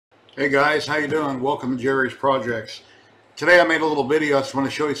Hey guys, how you doing? Welcome to Jerry's Projects. Today I made a little video. I just want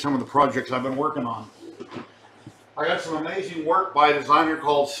to show you some of the projects I've been working on. I got some amazing work by a designer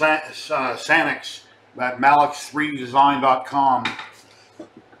called Sanix at amzn.to.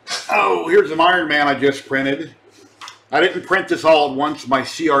 Oh, here's an Iron Man I just printed. I didn't print this all at once. My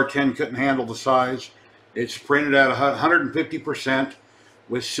CR10 couldn't handle the size. It's printed at 150%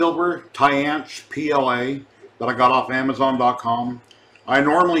 with silver Tyance PLA that I got off amazon.com. I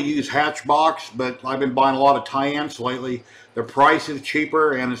normally use Hatchbox, but I've been buying a lot of Tyance lately. The price is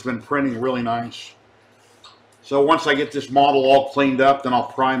cheaper and it's been printing really nice. So once I get this model all cleaned up, then I'll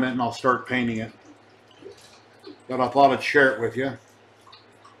prime it and I'll start painting it. But I thought I'd share it with you.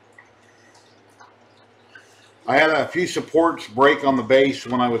 I had a few supports break on the base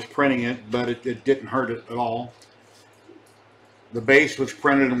when I was printing it, but it didn't hurt it at all. The base was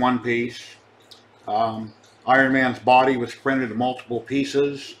printed in one piece. Iron Man's body was printed in multiple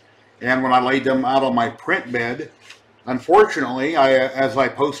pieces, and when I laid them out on my print bed, unfortunately, as I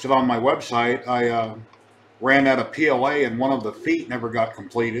posted on my website, I ran out of PLA and one of the feet never got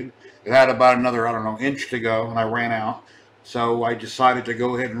completed. It had about another, I don't know, inch to go, and I ran out. So I decided to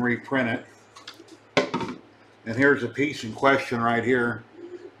go ahead and reprint it. And here's a piece in question right here.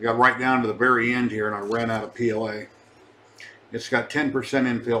 I got right down to the very end here, and I ran out of PLA. It's got 10%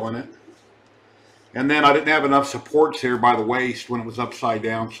 infill in it. And then I didn't have enough supports here by the waist when it was upside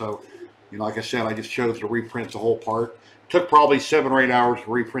down, so, you know, like I said, I just chose to reprint the whole part. Took probably 7 or 8 hours to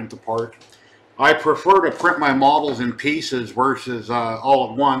reprint the part. I prefer to print my models in pieces versus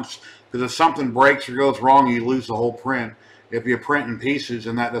all at once, because if something breaks or goes wrong, you lose the whole print. If you print in pieces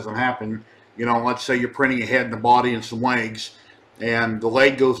and that doesn't happen, you know, let's say you're printing a head and a body and some legs, and the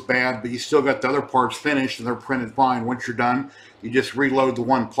leg goes bad, but you still got the other parts finished and they're printed fine. Once you're done, you just reload the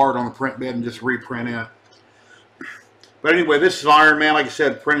one part on the print bed and just reprint it. But anyway, this is Iron Man, like I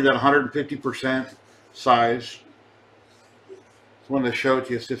said, printed at 150% size. Just wanted to show it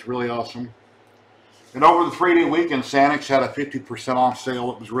to you. It's just really awesome. And over the 3D weekend, Sanix had a 50% off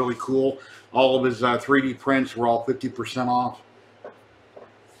sale. It was really cool. All of his 3D prints were all 50% off.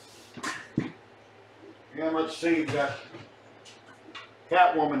 And let's see, we've got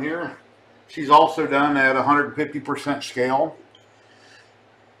Catwoman here. She's also done at 150% scale.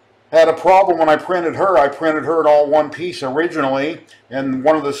 Had a problem when I printed her. I printed her at all one piece originally, and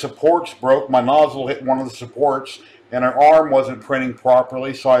one of the supports broke. My nozzle hit one of the supports, and her arm wasn't printing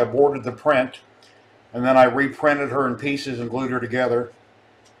properly, so I aborted the print. And then I reprinted her in pieces and glued her together.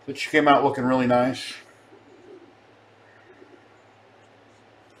 But she came out looking really nice.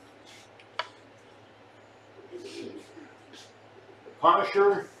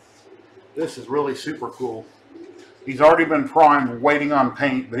 Punisher. This is really super cool. He's already been primed, waiting on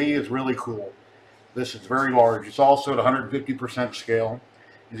paint, but he is really cool. This is very large. It's also at 150% scale.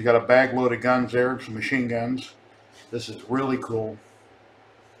 He's got a bag load of guns there, some machine guns. This is really cool.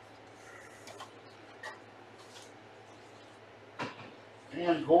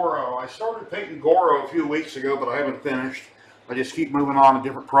 And Goro. I started painting Goro a few weeks ago, but I haven't finished. I just keep moving on to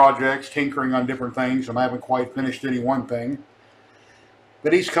different projects, tinkering on different things, and I haven't quite finished any one thing.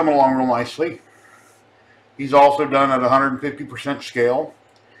 But he's coming along real nicely. He's also done at 150% scale.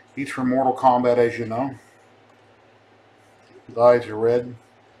 He's from Mortal Kombat, as you know. His eyes are red,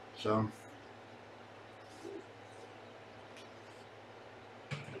 so.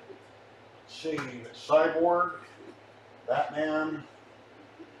 Let's see, Cyborg, Batman.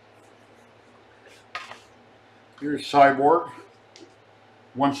 Here's Cyborg.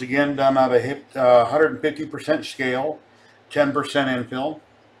 Once again, done at a 150% scale. 10% infill.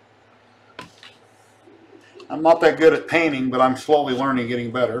 I'm not that good at painting, but I'm slowly learning,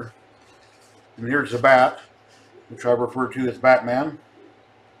 getting better. And here's the Bat, which I refer to as Batman.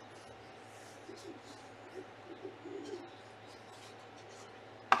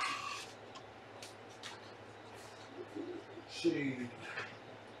 Let's see,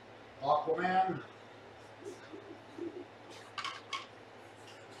 Aquaman.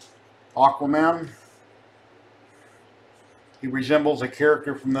 He resembles a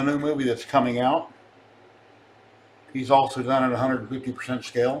character from the new movie that's coming out. He's also done at 150%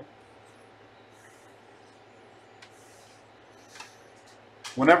 scale.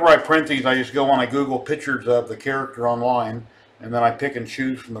 Whenever I print these, I just go on, I Google pictures of the character online, and then I pick and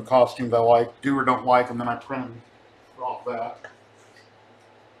choose from the costumes I like, do or don't like, and then I print them off that.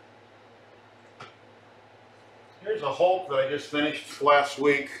 Here's a Hulk that I just finished last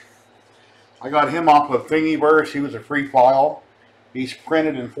week. I got him off of Thingiverse. He was a free file. He's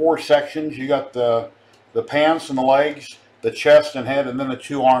printed in 4 sections. You got the pants and the legs, the chest and head, and then the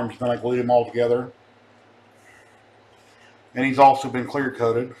 2 arms. Then I glued them all together. And he's also been clear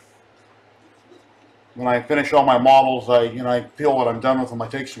coated. when I finish all my models, I feel what I'm done with them. I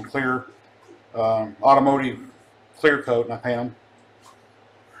take some clear automotive clear coat and I paint them.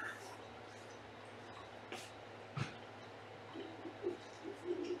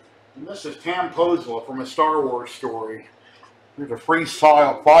 And this is Tamposla from a Star Wars story. There's a free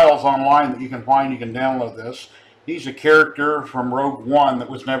files online that you can find. You can download this. He's a character from Rogue One that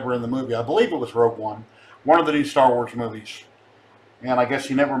was never in the movie. I believe it was Rogue one of the new Star Wars movies. And I guess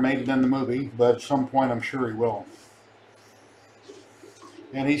he never made it in the movie, but at some point I'm sure he will.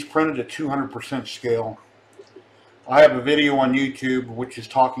 And he's printed at 200% scale. I have a video on YouTube which is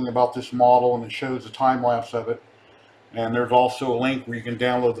talking about this model, and it shows a time lapse of it. And there's also a link where you can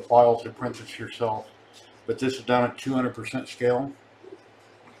download the files and print it yourself. But this is done at 200% scale.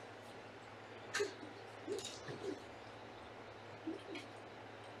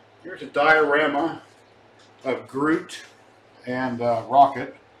 Here's a diorama of Groot and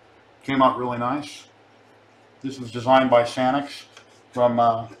Rocket. Came out really nice. This was designed by Sanix from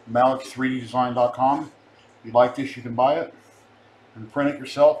amzn.to. If you like this, you can buy it and print it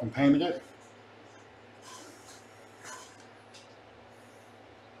yourself and paint it.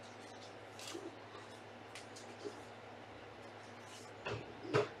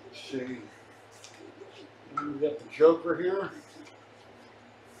 Let's see. We've got the Joker here.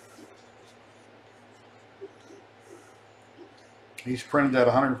 He's printed at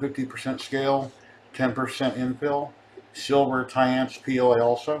 150% scale, 10% infill, silver Tyance PLA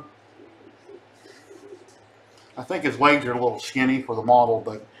also. I think his legs are a little skinny for the model,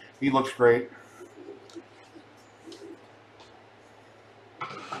 but he looks great.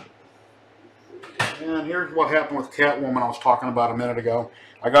 And here's what happened with Catwoman I was talking about a minute ago.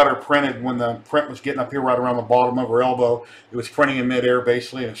 I got her printed when the print was getting up here right around the bottom of her elbow. It was printing in midair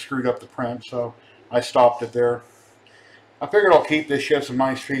basically, and it screwed up the print, so I stopped it there. I figured I'll keep this. She has some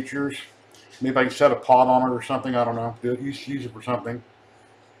nice features. Maybe I can set a pot on it or something. I don't know. Use it for something.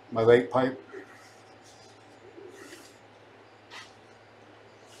 My vape pipe.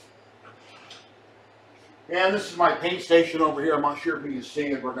 And this is my paint station over here. I'm not sure if you can see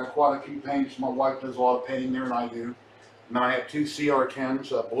it, but I've got quite a few paints. My wife does a lot of painting there, and I do. And then I have two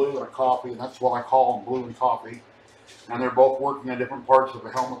CR10s, a blue and a coffee, and that's what I call them, blue and coffee. And they're both working on different parts of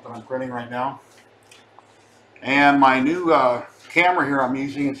the helmet that I'm printing right now. And my new camera here I'm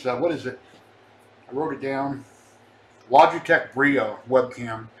using, it's, what is it? I wrote it down. Logitech Brio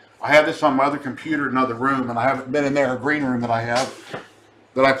webcam. I have this on my other computer in another room, and I haven't been in there, a green room that I have,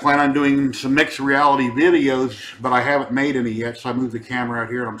 that I plan on doing some mixed reality videos, but I haven't made any yet, so I moved the camera out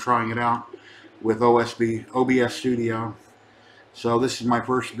here and I'm trying it out with OBS Studio. So this is my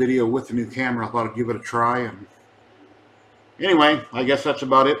first video with the new camera. I thought I'd give it a try. And anyway, I guess that's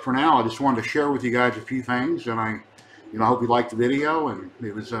about it for now. I just wanted to share with you guys a few things, and I hope you liked the video, and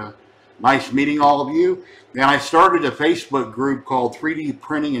it was nice meeting all of you. And I started a Facebook group called 3D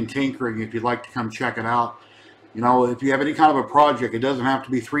Printing and Tinkering if you'd like to come check it out. If you have any kind of a project, it doesn't have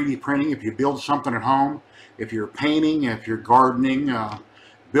to be 3D printing. If you build something at home, if you're painting, if you're gardening,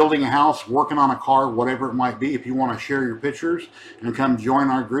 building a house, working on a car, whatever it might be, if you want to share your pictures and come join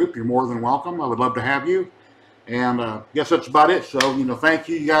our group, you're more than welcome. I would love to have you. And I guess that's about it. So, thank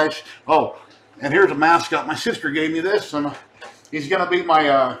you guys. Oh, and here's a mascot. My sister gave me this, and he's going to be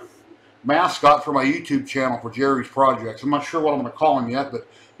my mascot for my YouTube channel for Jerry's Projects. I'm not sure what I'm going to call him yet, but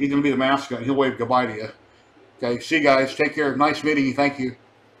he's going to be the mascot. He'll wave goodbye to you. Okay, see you guys. Take care. Nice meeting you. Thank you.